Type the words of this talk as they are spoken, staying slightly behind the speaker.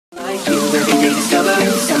every day discovering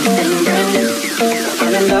something brand new.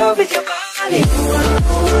 I'm in love with your body.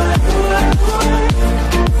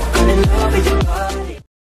 I'm in love with your body.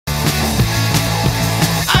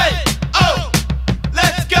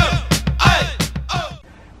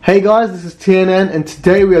 Hey guys, this is TNN and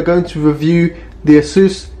today we are going to review the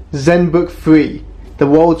Asus Zenbook 3, the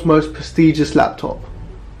world's most prestigious laptop.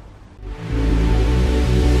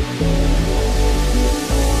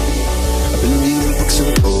 I've been reading books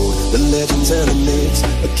of old, the legends and the myths,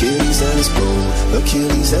 Achilles and his bow,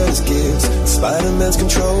 Achilles and his gifts, Spider-Man's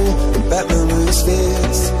control, and Batman with his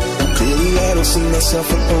fists. Clearly I don't see myself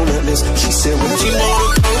upon that list. She said, where'd you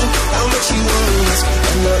wanna go? How much you wanna risk?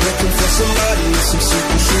 I'm not looking for somebody with some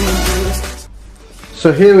superhuman gifts.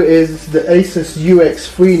 So here it is, the Asus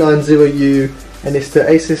UX390U, and it's the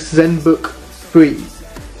Asus Zenbook 3.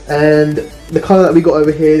 And the colour that we got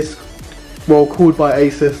over here is, well, called by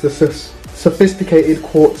Asus the sophisticated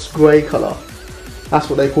quartz grey colour. That's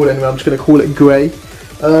what they call it anyway, I'm just going to call it grey.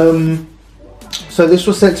 So this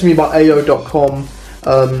was sent to me by AO.com.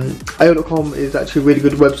 AO.com is actually a really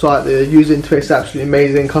good website. The user interface is absolutely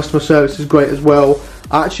amazing, customer service is great as well.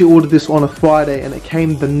 I actually ordered this on a Friday and it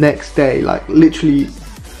came the next day, like literally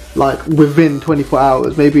like within 24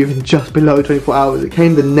 hours, maybe even just below 24 hours. It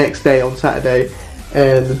came the next day on Saturday,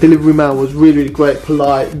 and the delivery man was really great,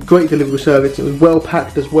 polite, great delivery service. It was well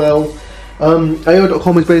packed as well.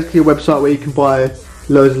 AO.com is basically a website where you can buy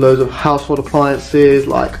loads and loads of household appliances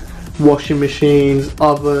like washing machines,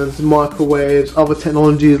 ovens, microwaves, other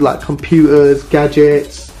technologies like computers,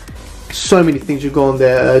 gadgets, so many things you go on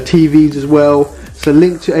there, TVs as well. So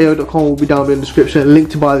link to AO.com will be down below in the description,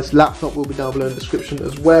 link to buy this laptop will be down below in the description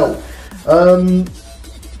as well.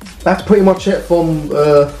 That's pretty much it from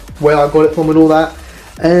where I got it from and all that.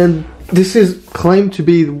 And this is claimed to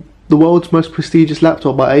be the world's most prestigious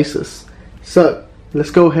laptop by Asus. So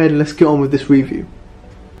let's go ahead and let's get on with this review.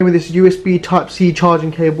 With this USB Type-C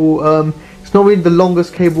charging cable, it's not really the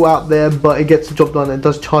longest cable out there, but it gets the job done. It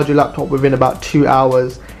does charge your laptop within about 2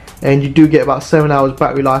 hours, and you do get about 7 hours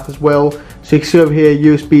battery life as well. So you can see over here,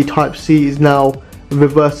 USB Type-C is now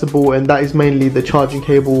reversible, and that is mainly the charging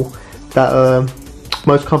cable that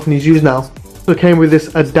most companies use now. So it came with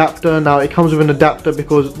this adapter. Now it comes with an adapter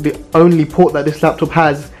because the only port that this laptop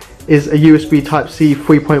has is a USB Type-C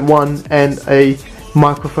 3.1 and a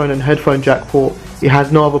microphone and headphone jack port. It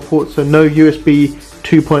has no other ports, so no USB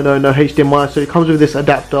 2.0, no HDMI. So it comes with this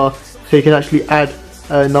adapter, so you can actually add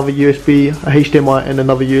another USB, a HDMI and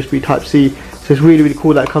another USB Type-C. So it's really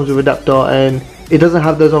cool that it comes with an adapter, and it doesn't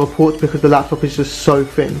have those other ports because the laptop is just so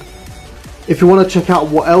thin. If you want to check out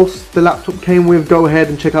what else the laptop came with, go ahead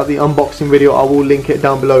and check out the unboxing video. I will link it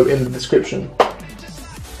down below in the description.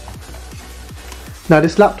 Now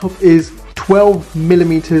this laptop is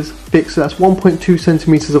 12mm thick, so that's 1.2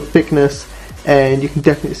 centimeters of thickness, and you can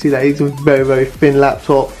definitely see that it's a very thin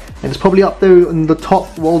laptop, and it's probably up there in the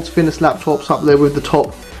top world's thinnest laptops, up there with the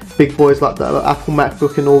top big boys like the Apple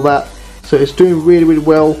Macbook and all that. So it's doing really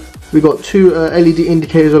well. We got two LED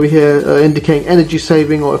indicators over here indicating energy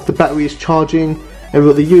saving or if the battery is charging, and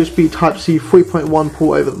we've got the USB Type-C 3.1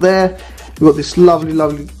 port over there. We've got this lovely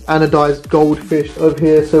anodized goldfish over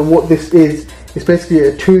here. So what this is, it's basically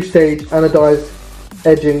a two-stage anodized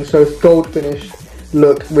edging, so it's gold finished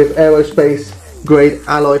look with aerospace grade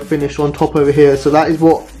alloy finish on top over here. So that is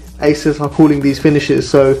what Asus are calling these finishes.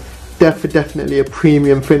 So definitely a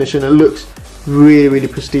premium finish, and it looks really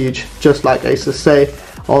prestige, just like Asus say.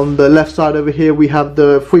 On the left side over here we have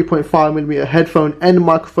the 3.5mm headphone and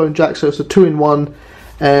microphone jack, so it's a 2-in-1,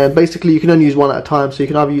 and basically you can only use one at a time. So you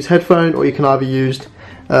can either use headphone, or you can either use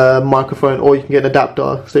microphone, or you can get an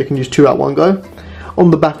adapter, so you can use two at one go.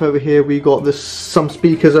 On the back over here we got some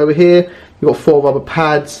speakers over here. We got 4 rubber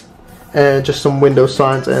pads and just some Windows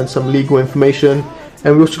signs and some legal information,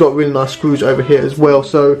 and we also got really nice screws over here as well.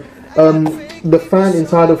 So the fan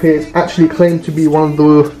inside of here is actually claimed to be one of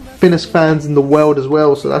the thinnest fans in the world as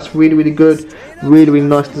well, so that's really good, really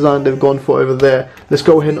nice design they've gone for over there. Let's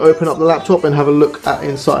go ahead and open up the laptop and have a look at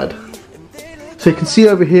inside. So you can see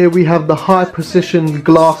over here we have the high precision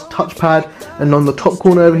glass touchpad, and on the top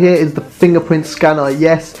corner over here is the fingerprint scanner.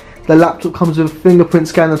 Yes, the laptop comes with a fingerprint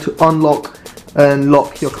scanner to unlock and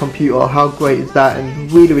lock your computer. How great is that?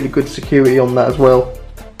 And really good security on that as well.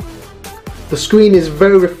 The screen is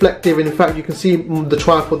very reflective, and in fact you can see the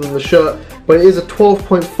tripod in the shirt, but it is a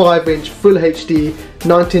 12.5 inch full HD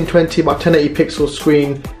 1920 by 1080 pixel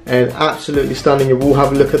screen, and absolutely stunning. You will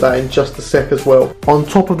have a look at that in just a sec as well. On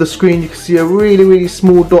top of the screen you can see a really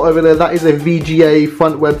small dot over there. That is a VGA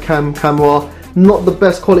front webcam camera. Not the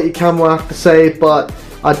best quality camera I have to say, but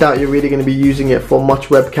I doubt you're really going to be using it for much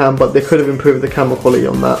webcam, but they could have improved the camera quality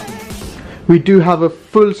on that. We do have a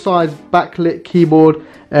full-size backlit keyboard,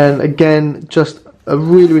 and again, just a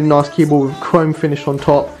really, really nice keyboard with chrome finish on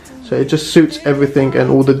top. So it just suits everything and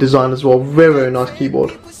all the design as well. Very, very nice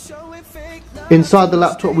keyboard. Inside the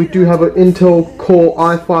laptop we do have an Intel Core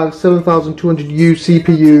i5-7200U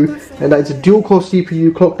CPU, and that is a dual core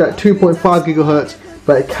CPU clocked at 2.5 GHz,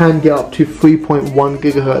 but it can get up to 3.1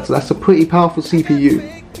 GHz. That's a pretty powerful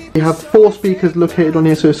CPU. We have 4 speakers located on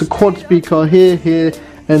here, so it's a quad speaker here, here,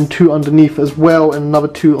 and 2 underneath as well, and another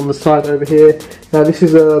 2 on the side over here. Now this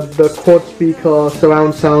is the quad speaker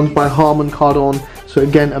surround sound by Harman Kardon, so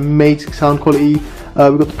again, amazing sound quality.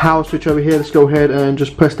 We've got the power switch over here. Let's go ahead and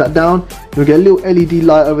just press that down. We get a little LED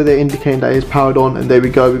light over there indicating that it is powered on, and there we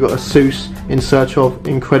go. We've got Asus in search of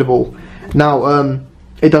incredible. Now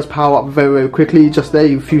it does power up very, very quickly, just there,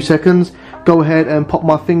 a few seconds. Go ahead and pop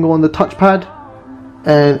my finger on the touchpad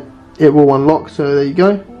and it will unlock, so there you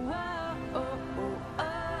go.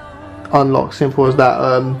 Unlock, simple as that.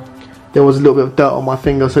 There was a little bit of dirt on my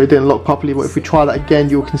finger, so it didn't lock properly, but if we try that again,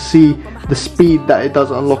 you can see the speed that it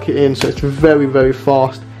does unlock it in, so it's very, very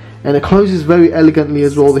fast, and it closes very elegantly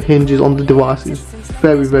as well. The hinges on the device is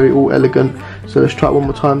very, very all elegant. So let's try it one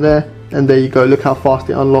more time there, and there you go, look how fast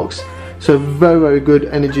it unlocks. So very, very good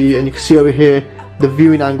energy, and you can see over here the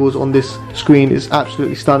viewing angles on this screen is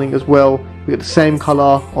absolutely stunning as well. We get the same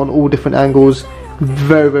color on all different angles.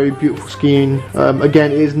 Very, very beautiful screen.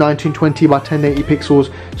 Again, it is 1920 by 1080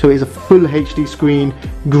 pixels, so it is a full HD screen.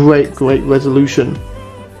 Great, great resolution.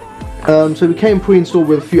 So we came pre-installed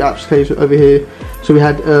with a few apps over here. So we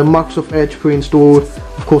had Microsoft Edge pre-installed,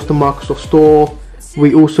 of course the Microsoft Store.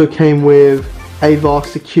 We also came with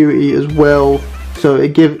Avast Security as well. So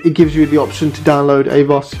it gives you the option to download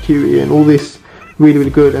Avast Security and all this, really,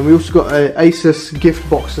 really good. And we also got a Asus gift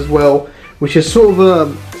box as well, which is sort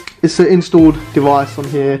of it's an installed device on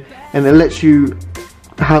here, and it lets you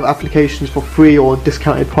have applications for free or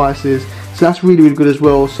discounted prices. So that's really, really good as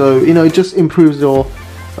well. So you know, it just improves your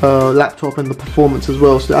laptop and the performance as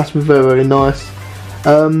well. So that's very, very nice.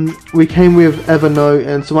 We came with Evernote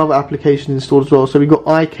and some other applications installed as well. So we got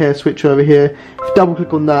eye care switch over here. If you double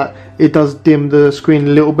click on that, it does dim the screen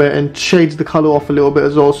a little bit and shades the color off a little bit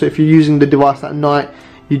as well. So if you're using the device at night,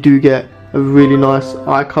 you do get a really nice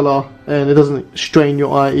eye color, and it doesn't strain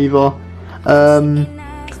your eye either.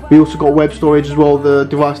 We also got web storage as well. The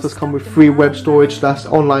device does come with free web storage. That's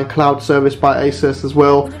online cloud service by Asus as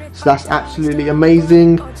well, so that's absolutely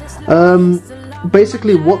amazing.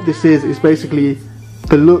 Basically what this is basically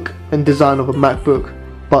the look and design of a MacBook,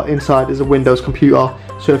 but inside is a Windows computer.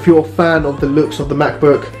 So if you're a fan of the looks of the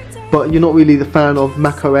MacBook, but you're not really the fan of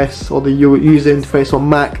Mac OS or the user interface on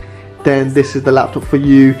Mac, then this is the laptop for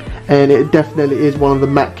you, and it definitely is one of the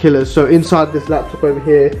Mac killers. So inside this laptop over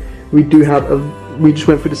here, we do have we just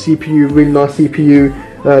went through the CPU, really nice CPU.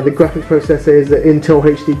 The graphics processor is the Intel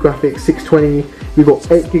HD Graphics 620. We've got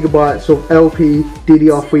 8 GB of LP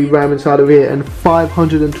DDR3 RAM inside of here, and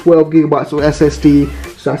 512 GB of SSD.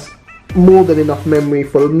 So that's more than enough memory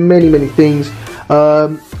for many, many things.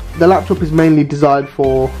 The laptop is mainly designed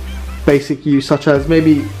for basic use, such as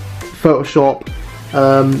maybe Photoshop,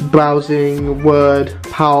 browsing, Word,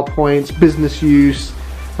 PowerPoint, business use,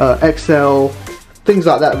 Excel, things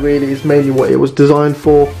like that. Really is mainly what it was designed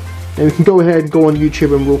for. And we can go ahead and go on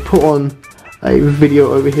YouTube, and we'll put on a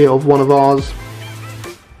video over here of one of my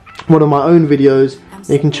own videos, and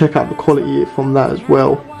you can check out the quality from that as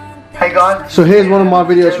well. Hey guys, so here's one of my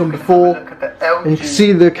videos from before, and you can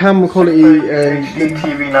see the camera quality and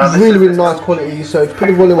really, really nice quality. So put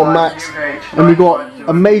the volume on max, and we got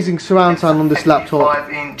amazing surround sound on this laptop.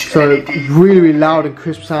 So really, really loud and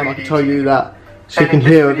crisp sound, I can tell you that. So you can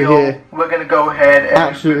hear over here. We're gonna go ahead and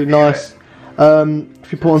absolutely nice.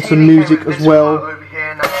 If you put on some music as well.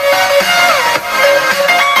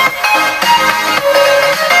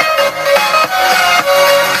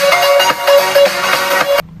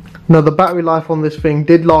 Now the battery life on this thing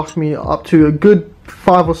did last me up to a good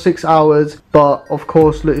 5 or 6 hours, but of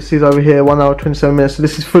course look, it says over here 1 hour 27 minutes, so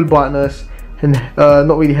this is full brightness and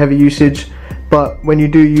not really heavy usage, but when you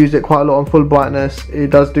do use it quite a lot on full brightness,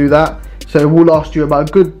 it does do that. So it will last you about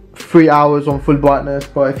a good 3 hours on full brightness,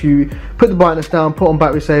 but if you put the brightness down, put on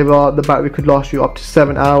battery saver, the battery could last you up to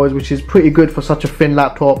 7 hours, which is pretty good for such a thin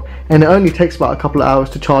laptop, and it only takes about a couple of hours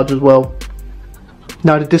to charge as well.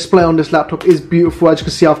 Now the display on this laptop is beautiful. As you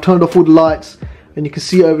can see, I've turned off all the lights, and you can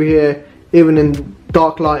see over here, even in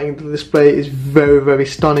dark lighting, the display is very, very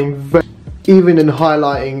stunning. Even in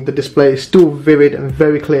highlighting, the display is still vivid and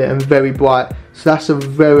very clear and very bright. So that's a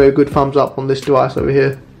very, very good thumbs up on this device over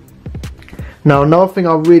here. Now another thing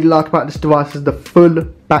I really like about this device is the full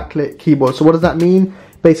backlit keyboard. So what does that mean?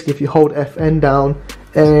 Basically, if you hold FN down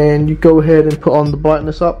and you go ahead and put on the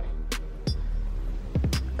brightness up,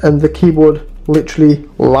 and the keyboard literally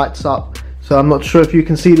lights up. So I'm not sure if you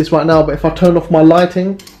can see this right now, but if I turn off my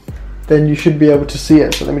lighting, then you should be able to see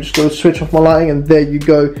it. So let me just go switch off my lighting, and there you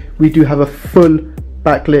go. We do have a full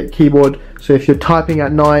backlit keyboard. So if you're typing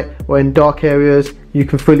at night or in dark areas, you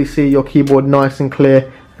can fully see your keyboard nice and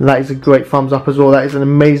clear. And that is a great thumbs up as well. That is an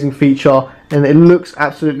amazing feature, and it looks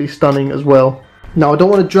absolutely stunning as well. Now I don't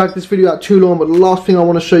want to drag this video out too long, but the last thing I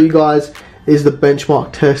want to show you guys is the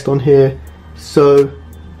benchmark test on here. So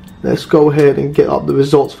let's go ahead and get up the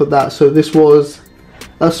results for that. So this was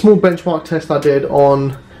a small benchmark test I did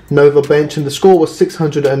on Nova Bench, and the score was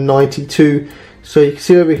 692. So you can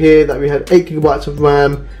see over here that we had 8 GB of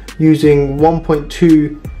RAM using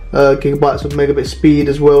 1.2 gigabytes of megabit speed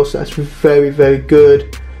as well, so that's very, very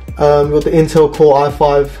good. We've got the Intel Core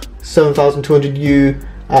i5 7200U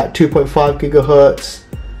at 2.5 gigahertz.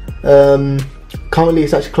 Currently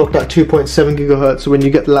it's actually clocked at 2.7 gigahertz, so when you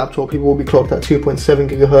get the laptop, it will be clocked at 2.7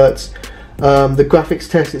 gigahertz. The graphics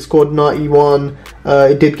test, it scored 91.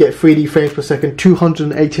 It did get 3D frames per second,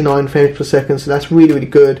 289 frames per second, so that's really, really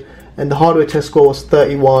good. And the hardware test score was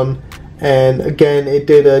 31. And again, it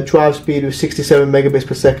did a drive speed with 67 megabits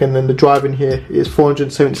per second, and the drive in here is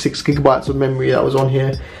 476 gigabytes of memory that was on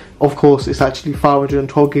here. Of course, it's actually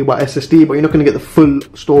 512 gigabyte SSD, but you're not going to get the full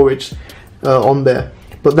storage on there.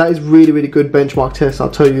 But that is really, really good benchmark test,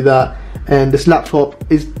 I'll tell you that. And this laptop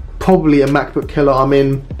is probably a MacBook killer. I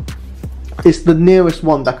mean, it's the nearest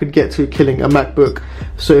one that could get to killing a MacBook.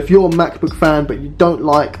 So if you're a MacBook fan but you don't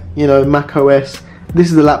like, you know, Mac OS, this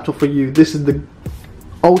is the laptop for you. This is the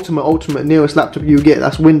ultimate nearest laptop you get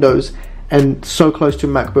that's Windows and so close to a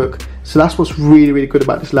MacBook. So that's what's really, really good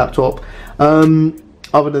about this laptop.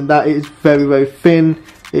 Other than that, it is very, very thin.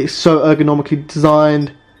 It's so ergonomically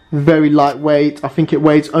designed, very lightweight. I think it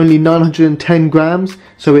weighs only 910 grams,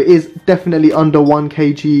 so it is definitely under 1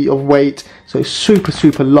 kg of weight. So it's super,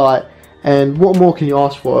 super light. And what more can you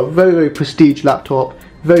ask for? A very, very prestige laptop,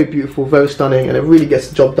 very beautiful, very stunning, and it really gets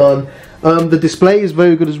the job done. The display is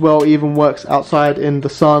very good as well. It even works outside in the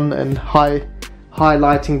sun and high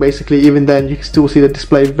lighting. Basically, even then you can still see the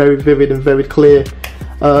display very vivid and very clear.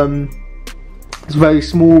 It's very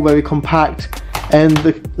small, very compact, and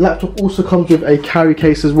the laptop also comes with a carry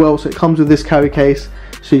case as well. So it comes with this carry case,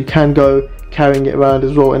 so you can go carrying it around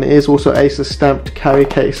as well, and it is also Asus stamped carry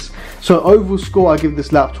case. So overall score I give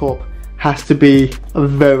this laptop has to be a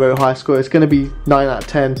very, very high score. It's going to be 9 out of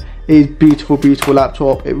 10. It is beautiful, beautiful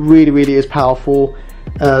laptop. It really, really is powerful.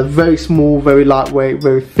 Very small, very lightweight,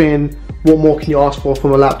 very thin. What more can you ask for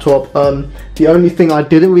from a laptop? The only thing I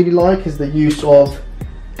didn't really like is the use of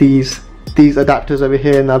these adapters over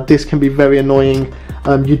here. Now this can be very annoying.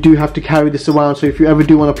 You do have to carry this around, so if you ever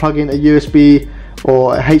do want to plug in a USB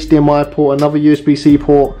or a HDMI port, another USB-C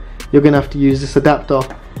port, you're going to have to use this adapter.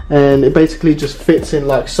 And it basically just fits in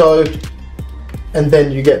like so, and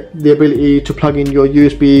then you get the ability to plug in your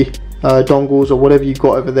USB dongles or whatever you've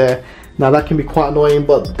got over there. Now that can be quite annoying,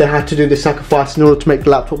 but they had to do this sacrifice in order to make the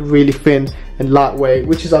laptop really thin and lightweight,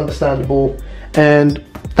 which is understandable. And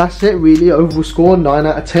that's it really. Overall score 9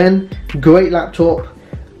 out of 10. Great laptop,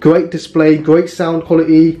 great display, great sound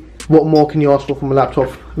quality. What more can you ask for from a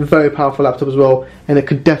laptop? Very powerful laptop as well, and it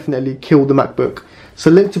could definitely kill the MacBook. So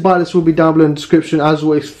link to buy this will be down below in the description. As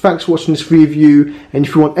always, thanks for watching this review, and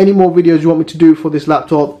if you want any more videos you want me to do for this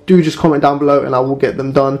laptop, do just comment down below and I will get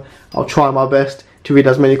them done. I'll try my best to read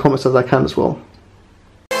as many comments as I can as well.